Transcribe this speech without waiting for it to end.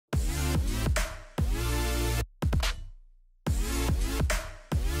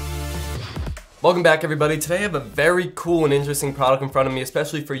Welcome back, everybody. Today I have a very cool and interesting product in front of me,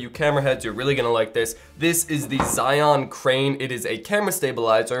 especially for you camera heads. You're really gonna like this. This is the Zion Crane. It is a camera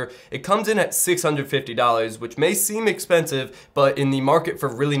stabilizer. It comes in at $650, which may seem expensive, but in the market for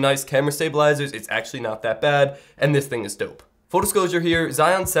really nice camera stabilizers, it's actually not that bad, and this thing is dope. Full disclosure here,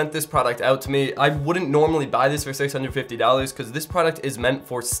 Zion sent this product out to me. I wouldn't normally buy this for $650 because this product is meant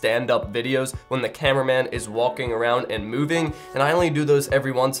for stand-up videos when the cameraman is walking around and moving, and I only do those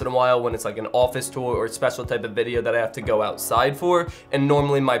every once in a while when it's like an office tour or a special type of video that I have to go outside for, and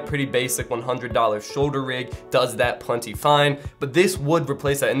normally my pretty basic $100 shoulder rig does that plenty fine, but this would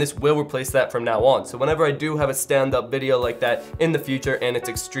replace that, and this will replace that from now on. So whenever I do have a stand-up video like that in the future and it's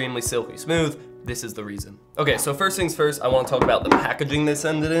extremely silky smooth, this is the reason. Okay, so first things first, I want to talk about the packaging they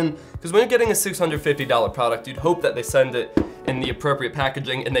send it in, because when you're getting a $650 product, you'd hope that they send it in the appropriate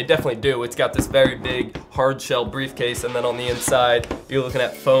packaging, and they definitely do. It's got this very big hard shell briefcase, and then on the inside, you're looking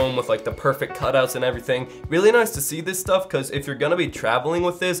at foam with like the perfect cutouts and everything. Really nice to see this stuff, because if you're gonna be traveling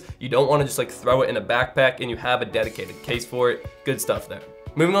with this, you don't want to just like throw it in a backpack, and you have a dedicated case for it. Good stuff there.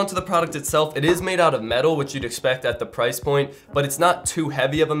 Moving on to the product itself, it is made out of metal, which you'd expect at the price point, but it's not too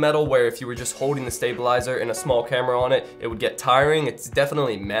heavy of a metal where if you were just holding the stabilizer and a small camera on it, it would get tiring. It's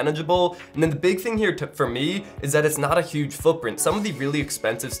definitely manageable. And then the big thing here for me is that it's not a huge footprint. Some of the really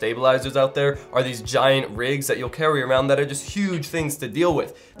expensive stabilizers out there are these giant rigs that you'll carry around that are just huge things to deal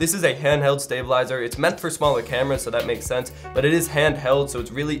with. This is a handheld stabilizer. It's meant for smaller cameras, so that makes sense, but it is handheld, so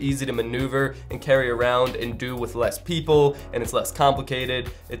it's really easy to maneuver and carry around and do with less people, and it's less complicated.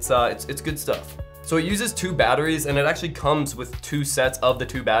 It's good stuff. So it uses 2 batteries, and it actually comes with 2 sets of the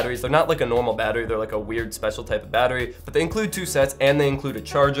 2 batteries. They're not like a normal battery, they're like a weird special type of battery, but they include 2 sets and they include a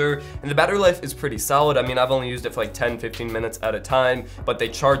charger, and the battery life is pretty solid. I mean, I've only used it for like 10-15 minutes at a time, but they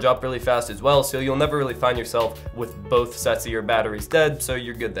charge up really fast as well, so you'll never really find yourself with both sets of your batteries dead, so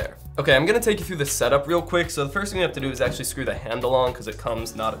you're good there. Okay, I'm gonna take you through the setup real quick. So the first thing you have to do is actually screw the handle on, because it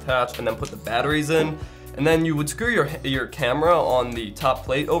comes not attached, and then put the batteries in. And then you would screw your camera on the top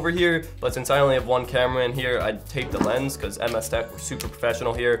plate over here, but since I only have one camera in here, I taped the lens, because MS Tech, we're super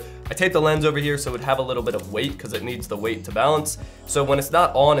professional here. I taped the lens over here so it would have a little bit of weight, because it needs the weight to balance. So when it's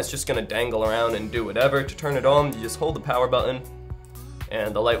not on, it's just gonna dangle around and do whatever. To turn it on, you just hold the power button,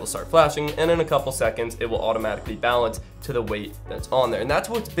 and the light will start flashing, and in a couple seconds, it will automatically balance to the weight that's on there. And that's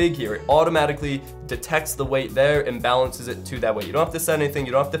what's big here. It automatically detects the weight there and balances it to that weight. You don't have to set anything,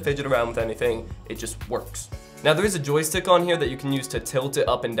 you don't have to fidget around with anything, it just works. Now there is a joystick on here that you can use to tilt it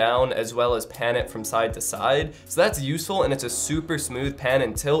up and down, as well as pan it from side to side. So that's useful, and it's a super smooth pan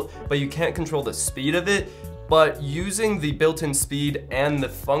and tilt, but you can't control the speed of it. But using the built-in speed and the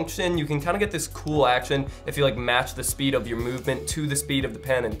function, you can kind of get this cool action if you like match the speed of your movement to the speed of the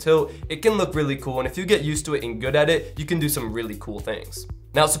pan and tilt. It can look really cool, and if you get used to it and good at it, you can do some really cool things.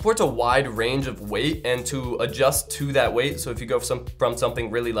 Now, it supports a wide range of weight, and to adjust to that weight, so if you go from something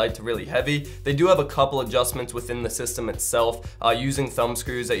really light to really heavy, they do have a couple adjustments within the system itself, using thumb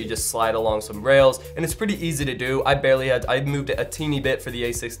screws that you just slide along some rails, and it's pretty easy to do. I moved it a teeny bit for the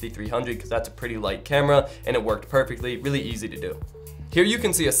A6300 because that's a pretty light camera, and it worked perfectly, really easy to do. Here you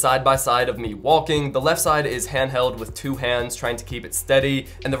can see a side-by-side of me walking. The left side is handheld with 2 hands trying to keep it steady,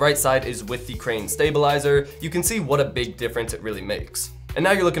 and the right side is with the crane stabilizer. You can see what a big difference it really makes. And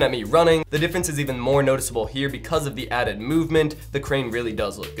now you're looking at me running. The difference is even more noticeable here because of the added movement. The crane really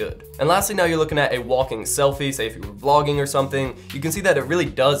does look good. And lastly, now you're looking at a walking selfie, say if you were vlogging or something. You can see that it really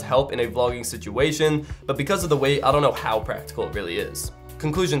does help in a vlogging situation, but because of the weight, I don't know how practical it really is.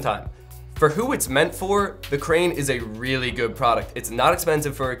 Conclusion time. For who it's meant for, the crane is a really good product. It's not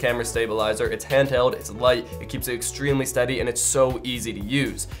expensive for a camera stabilizer, it's handheld, it's light, it keeps it extremely steady, and it's so easy to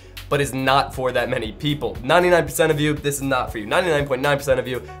use. But it's not for that many people. 99% of you, this is not for you. 99.9% of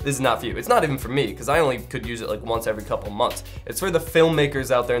you, this is not for you. It's not even for me, because I only could use it like once every couple months. It's for the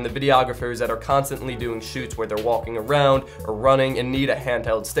filmmakers out there and the videographers that are constantly doing shoots where they're walking around or running and need a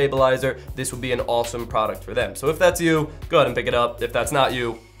handheld stabilizer. This would be an awesome product for them. So if that's you, go ahead and pick it up. If that's not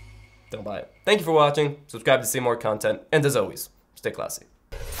you, don't buy it. Thank you for watching. Subscribe to see more content. And as always, stay classy.